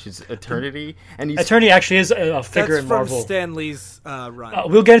figure, which is eternity, and he's Eternity actually is a figure That's in from Marvel. Stan Lee's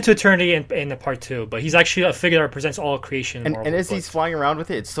run. We'll get into Eternity in the part 2, but he's actually a figure that represents all creation in and, Marvel. and as he's but- flying around with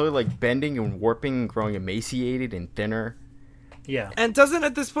it, it's slowly like bending and warping, and growing emaciated and thinner. yeah. And doesn't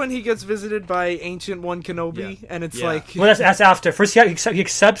at this point he gets visited by Ancient One Kenobi, Yeah. and it's Yeah. like Well, that's after. First, he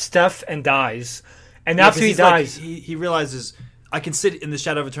accepts death and dies, and Yeah, after 'cause he he's like- dies, he realizes I can sit in the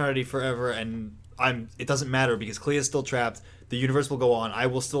shadow of eternity forever, and it doesn't matter because Clea's still trapped. The universe will go on.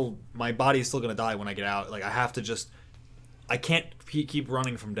 My body is still going to die when I get out. Like I can't keep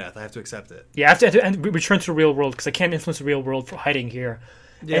running from death. I have to accept it. yeah, I have to and return to the real world because I can't influence the real world for hiding here.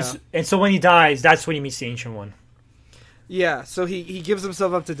 Yeah. And so when he dies, that's when he meets the Ancient One. yeah. So he gives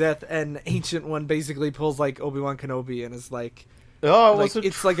himself up to death, and Ancient One basically pulls like Obi-Wan Kenobi and is like, Oh, Like,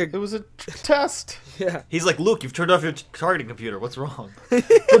 it was a test. yeah. He's like, Luke, you've turned off your targeting computer. What's wrong?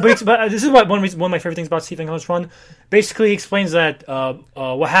 But this is what one of my favorite things about Stephen Cohen's run. Basically, he explains that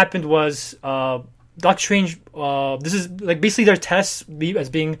what happened was Doctor Strange. This is like basically their tests as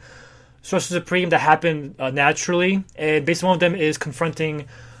being Sorcerer Supreme that happen naturally, and basically one of them is confronting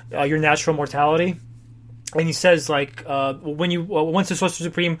your natural mortality. And he says like when you once the Sorcerer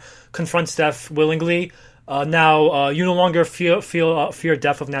Supreme confronts death willingly. Now you no longer fear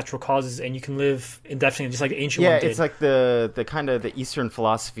death of natural causes, and you can live indefinitely, just like the ancient one did. It's like the kind of the Eastern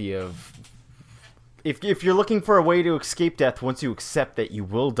philosophy of if you're looking for a way to escape death, once you accept that you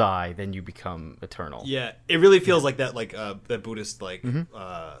will die, then you become eternal. Yeah, it really feels like that, like that Buddhist like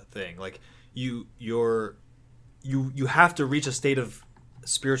thing. Like you have to reach a state of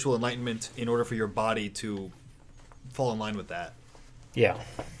spiritual enlightenment in order for your body to fall in line with that. Yeah.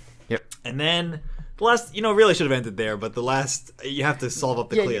 Yep. And then the last, really should have ended there, but the last, you have to solve up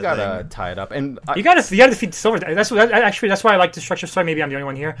the Clea you gotta thing. tie it up, and You gotta defeat Silver. That's why I like the structure story. Maybe I'm the only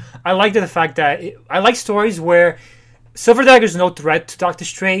one here. I like the fact that I like stories where Silver Dagger is no threat to Doctor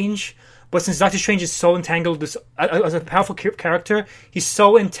Strange, but since Doctor Strange is so entangled, this as a powerful character, he's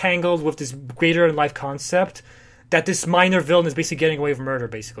so entangled with this greater in life concept that this minor villain is basically getting away with murder,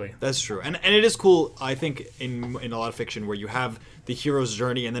 basically. That's true, and it is cool. I think in a lot of fiction where you have the hero's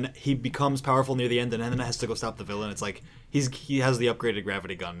journey, and then he becomes powerful near the end, and then has to go stop the villain. It's like he has the upgraded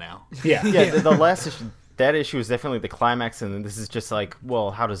gravity gun now. Yeah. the last issue, that issue is definitely the climax, and then this is just like,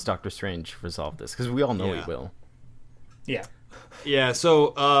 well, how does Doctor Strange resolve this? Because we all know he will. Yeah. Yeah.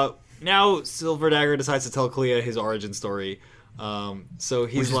 So now Silver Dagger decides to tell Clea his origin story. So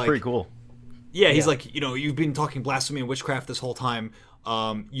he's Which is like, pretty cool. Yeah, he's like, you've been talking blasphemy and witchcraft this whole time.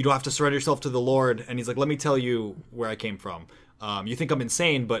 You don't have to surrender yourself to the Lord. And he's like, let me tell you where I came from. You think I'm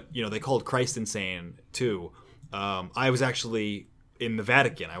insane, but, they called Christ insane, too. I was actually in the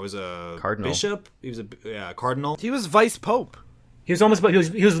Vatican. I was a Cardinal. bishop. He was a cardinal. He was vice pope. He was almost, but he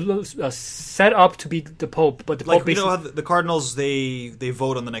was set up to be the Pope, but the Pope Like, how the cardinals, they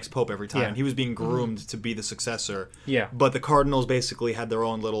vote on the next Pope every time. Yeah. He was being groomed to be the successor. Yeah. But the cardinals basically had their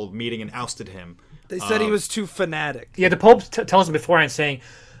own little meeting and ousted him. They said he was too fanatic. Yeah, the Pope tells him beforehand, saying,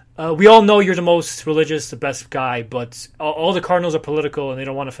 we all know you're the most religious, the best guy, but all the cardinals are political and they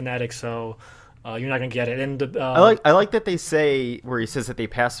don't want a fanatic, so you're not going to get it. And I like that they say, where he says that they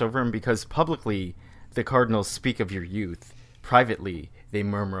passed over him because publicly the cardinals speak of your youth. Privately, they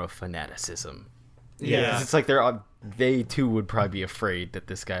murmur of fanaticism. Yeah. It's like they too would probably be afraid that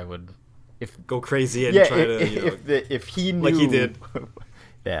this guy would Go crazy and yeah, try to, if he knew like he did.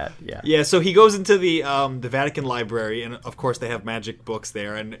 that, yeah. Yeah, so he goes into the Vatican library, and of course they have magic books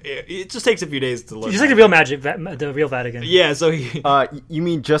there, and it just takes a few days to learn. just like the real magic, the real Vatican. Yeah, so he. You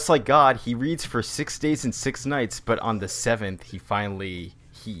mean just like God? He reads for 6 days and 6 nights, but on the 7th,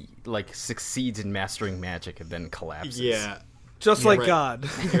 he succeeds in mastering magic and then collapses. Yeah, Just like right. God.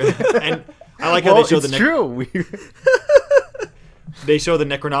 and I like how they show it's the true. they show the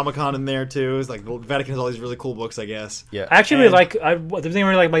Necronomicon in there too. It's like the Vatican has all these really cool books, I guess. Yeah. I actually really like, the thing I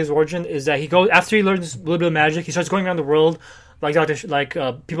really like about his origin is that he goes, after he learns a little bit of magic, he starts going around the world, like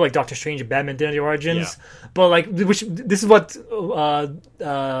people like Doctor Strange and Batman did in the origins. Yeah. But this is what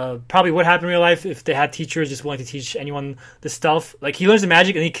probably would happen in real life if they had teachers just willing to teach anyone this stuff. Like, he learns the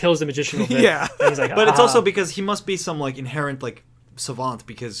magic and he kills the magician with it. Yeah. And he's like, But it's also because he must be some like inherent like savant,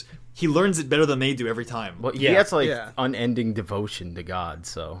 because he learns it better than they do every time. Well, he Yeah. has Yeah. unending devotion to God.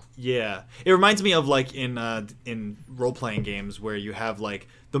 So Yeah, it reminds me of like in role playing games where you have like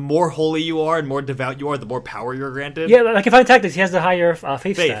the more holy you are and more devout you are, the more power you're granted. yeah, like if I Tactics, he has the higher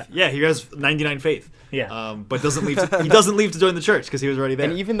faith faith. stat. Yeah, he has 99 faith. Yeah. But doesn't leave. He doesn't leave to join the church because he was already there.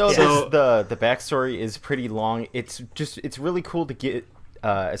 and even though So- the backstory is pretty long, it's really cool to get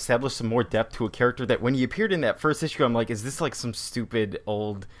establish some more depth to a character that when he appeared in that first issue, I'm like, is this like some stupid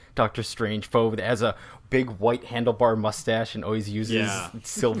old Doctor Strange foe that has a big white handlebar mustache and always uses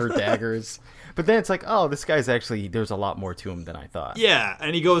silver daggers? But then it's like, oh, this guy's actually, there's a lot more to him than I thought. Yeah,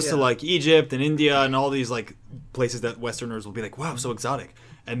 and he goes to Yeah. like Egypt and India and all these like places that Westerners will be like, wow, so exotic.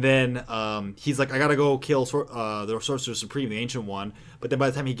 And then he's like, I gotta go kill the Sorcerer Supreme, the Ancient One. But then by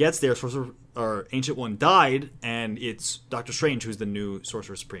the time he gets there, Ancient One died, and it's Doctor Strange who's the new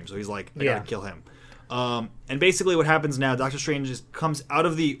Sorcerer Supreme. So he's like, I Yeah. gotta kill him. And basically what happens now, Doctor Strange comes out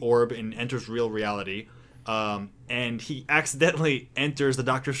of the orb and enters real reality. And he accidentally enters the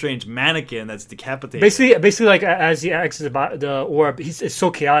Doctor Strange mannequin that's decapitated. Basically, like as he exits the orb, it's so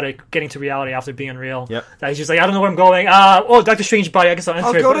chaotic getting to reality after being unreal. Yep. That he's just like, I don't know where I'm going. Oh, Doctor Strange body. I guess I'll enter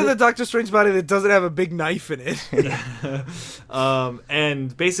I'll it. go But to the Doctor Strange body that doesn't have a big knife in it.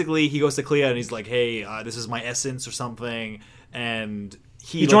 And basically he goes to Clea and he's like, hey, this is my essence or something. and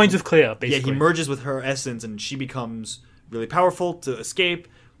He joins with Clea, Yeah, basically. he merges with her essence, and she becomes really powerful to escape.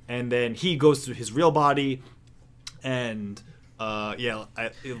 And then he goes to his real body, and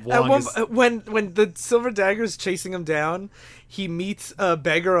Wong is, when the Silver Dagger's chasing him down, he meets a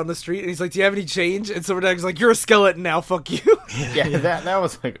beggar on the street, and he's like, "Do you have any change?" And Silver Dagger's like, "You're a skeleton now. Fuck you." Yeah, that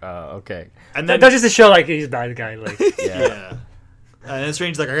was like, okay. and then That's just to show like he's a bad guy. Like, yeah. And then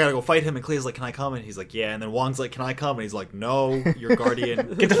Strange's like, I gotta go fight him, and Clea's like, can I come? And he's like, yeah. And then Wong's like, can I come? And he's like, no, you're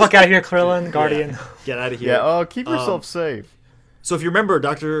Guardian. get the fuck out of here, Krillin, Guardian. Yeah, get out of here. Yeah, oh, keep yourself safe. So if you remember,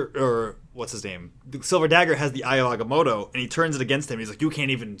 what's his name? The Silver Dagger has the Eye of Agamotto, and he turns it against him. He's like, you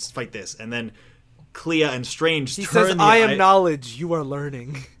can't even fight this. And then Clea and Strange He turn says, the "I am knowledge. You are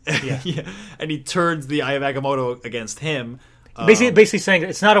learning." yeah. And he turns the Eye of Agamotto against him. Basically saying that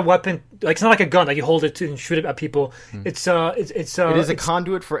it's not a weapon, like it's not like a gun, like you hold it to and shoot it at people. It's It is a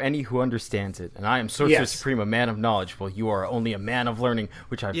conduit for any who understands it, and I am Sorcerer Yes. Supreme, a man of knowledge. Well, you are only a man of learning,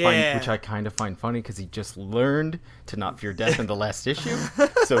 which I kind of find funny because he just learned to not fear death in the last issue,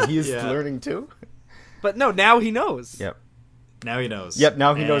 so he is Yeah. learning too. But no, now he knows. Yep. Now he knows. Yep.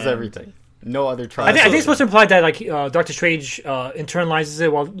 Now he knows And- everything. No other trial. I think it's supposed to imply that like Doctor Strange internalizes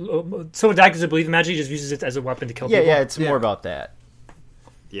it, while Silver Dagger doesn't believe in magic; he just uses it as a weapon to kill Yeah, people. yeah. It's more about that.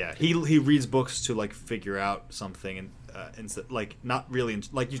 Yeah, he reads books to like figure out something, and instead, like not really,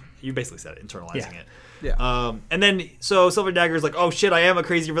 like you basically said it, internalizing it. Yeah. And then so Silver Dagger's like, oh shit, I am a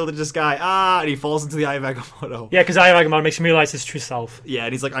crazy religious guy, and he falls into the Eye of Agamotto. Yeah, because Eye of Agamotto makes him realize his true self. Yeah,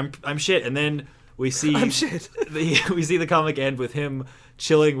 and he's like, I'm shit, and then we see I'm shit. we see the comic end with him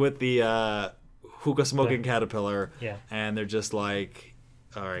chilling with the hookah smoking caterpillar. Yeah. And they're just like,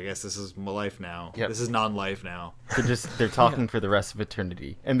 all right, I guess this is my life now. Yep. This is non-life now. They're talking for the rest of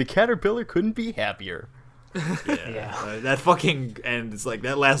eternity, and the caterpillar couldn't be happier. Yeah. That fucking end. It's like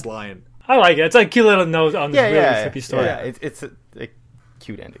that last line. I like it. It's like a cute little note on this really trippy story. Yeah, it's a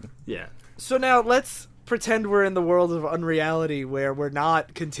cute ending. Yeah. So now let's pretend we're in the world of unreality where we're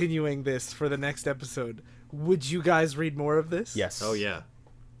not continuing this for the next episode. Would you guys read more of this? Yes. Oh yeah.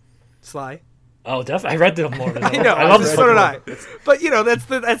 Sly? Oh, definitely. I read them more. I know. I love this. So book did more. I.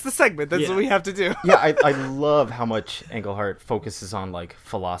 But that's the segment. That's Yeah. what we have to do. Yeah, I love how much Englehart focuses on like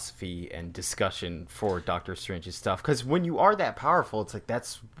philosophy and discussion for Doctor Strange's stuff. Because when you are that powerful, it's like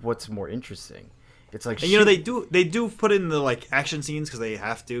that's what's more interesting. It's like And you know they do put in the like action scenes because they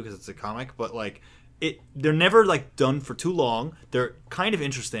have to because it's a comic, but like they're never like done for too long. They're kind of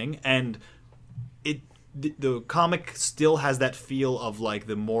interesting, and the comic still has that feel of like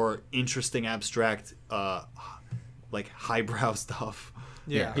the more interesting abstract like highbrow stuff.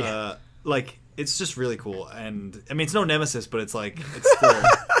 Yeah. Like it's just really cool, and I mean it's no Nemesis, but it's like it's still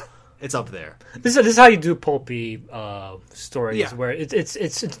it's up there. This is how you do pulpy stories, Yeah. where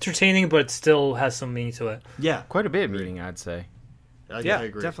it's entertaining, but it still has some meaning to it. Yeah, quite a bit of meaning, I'd say. I Yeah,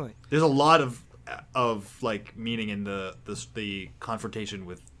 agree. definitely. There's a lot of like meaning in the confrontation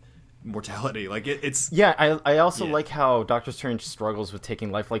with mortality. Like it's Yeah, I also Yeah. like how Doctor Strange struggles with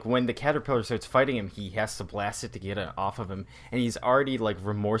taking life. Like when the caterpillar starts fighting him, he has to blast it to get it off of him, and he's already like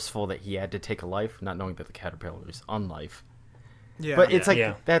remorseful that he had to take a life, not knowing that the caterpillar is unlife. Yeah. But it's like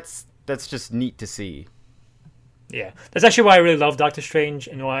Yeah. that's just neat to see. Yeah, that's actually why I really love Doctor Strange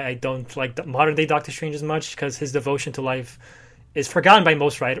and why I don't like the modern day Doctor Strange as much, because his devotion to life is forgotten by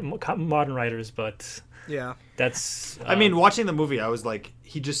most modern writers. But yeah. that's I mean, watching the movie, I was like,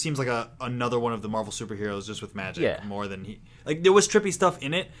 he just seems like another one of the Marvel superheroes, just with magic. Yeah. More than like there was trippy stuff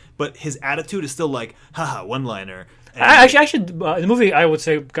in it, but his attitude is still like, haha, one liner. actually, the movie I would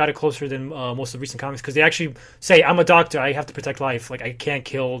say got it closer than most of the recent comics, because they actually say, "I'm a doctor. I have to protect life. Like I can't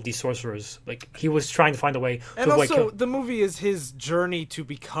kill these sorcerers." Like he was trying to find a way to And avoid also, killing. the movie is his journey to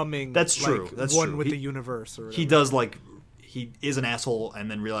becoming That's true. like, That's one true. with He- the universe. Or he whatever. does like he is an asshole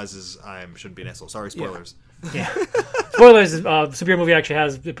and then realizes I shouldn't be an asshole. Sorry, spoilers. Yeah. Spoilers. Superhero movie actually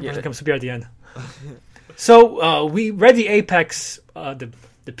has the person becomes superhero at the end. So we read the apex, the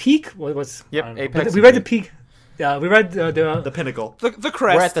peak. What was? Yep, I don't know. apex We and read the peak. Yeah, we read The pinnacle. The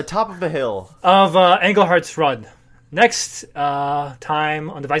crest. We're at the top of the hill. of Englehart's run. Next time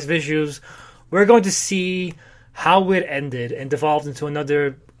on Divisive Issues, we're going to see how it ended and devolved into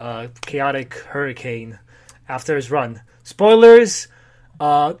another chaotic hurricane after his run. Spoilers: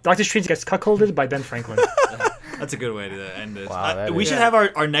 Doctor Strange gets cuckolded by Ben Franklin. That's a good way to end it. Wow, that we is- should have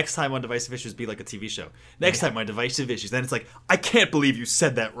our next time on Divisive Issues be like a TV show. Next time on Divisive Issues, then it's like, I can't believe you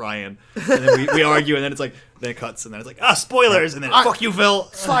said that, Ryan. And then we argue, and then it's like, then it cuts, and then it's like, spoilers, and then fuck you, Phil.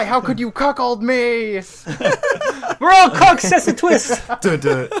 Sly, how could you cuckold me? We're all cooks. That's the twist. Dun,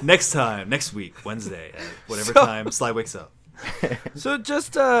 dun. Next week, Wednesday, at whatever So- time Sly wakes up. So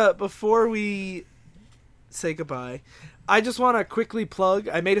just before we say goodbye, I just want to quickly plug.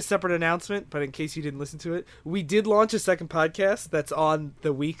 I made a separate announcement, but in case you didn't listen to it, we did launch a second podcast that's on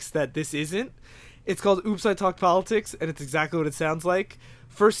the weeks that this isn't. It's called Oops, I Talk Politics, and it's exactly what it sounds like.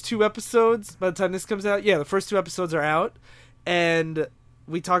 First 2 episodes, by the time this comes out, the first 2 episodes are out, and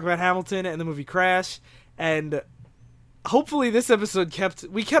we talk about Hamilton and the movie Crash, and hopefully this episode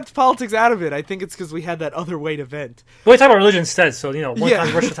we kept politics out of it. I think it's because we had that other way to vent. But we talk about religion instead, so one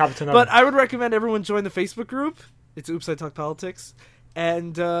time rush the topic to another. But I would recommend everyone join the Facebook group. It's Oops, I Talk Politics,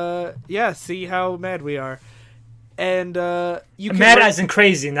 and see how mad we are. And you can mad as in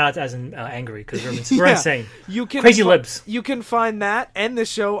crazy, not as in angry, because we're insane. You can crazy libs. You can find that and the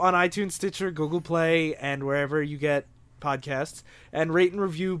show on iTunes, Stitcher, Google Play, and wherever you get podcasts, and rate and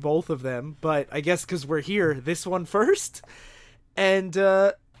review both of them. But I guess because we're here, this one first. And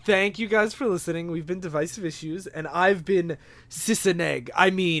thank you guys for listening. We've been Divisive Issues, and I've been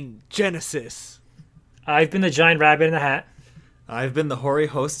Genesis. I've been the giant rabbit in the hat. I've been the hoary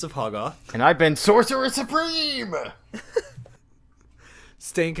hosts of Hoggoth. And I've been Sorcerer Supreme!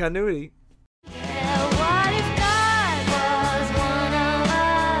 Stay in continuity. Yeah, what if God was one of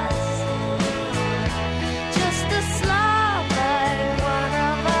us? Just a slob like one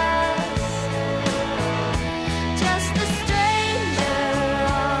of us. Just a stranger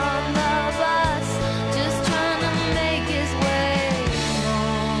on the bus, just trying to make his way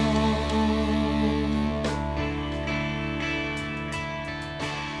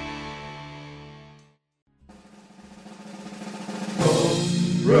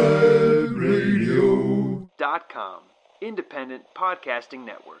 .com, independent podcasting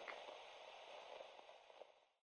network.